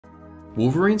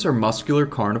Wolverines are muscular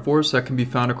carnivores that can be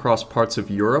found across parts of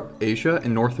Europe, Asia,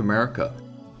 and North America.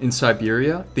 In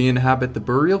Siberia, they inhabit the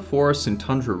boreal forests and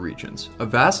tundra regions, a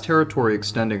vast territory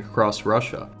extending across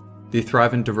Russia. They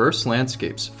thrive in diverse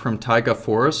landscapes, from taiga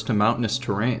forests to mountainous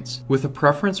terrains, with a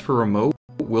preference for remote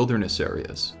wilderness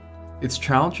areas. It's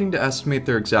challenging to estimate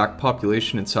their exact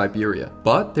population in Siberia,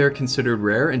 but they are considered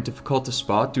rare and difficult to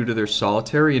spot due to their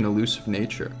solitary and elusive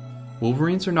nature.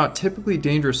 Wolverines are not typically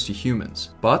dangerous to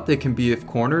humans, but they can be if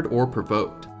cornered or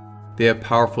provoked. They have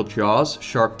powerful jaws,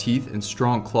 sharp teeth, and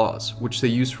strong claws, which they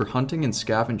use for hunting and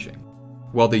scavenging.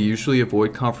 While they usually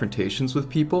avoid confrontations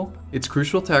with people, it's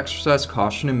crucial to exercise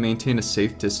caution and maintain a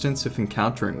safe distance if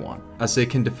encountering one, as they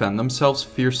can defend themselves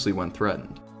fiercely when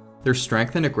threatened. Their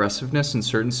strength and aggressiveness in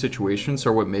certain situations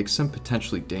are what makes them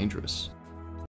potentially dangerous.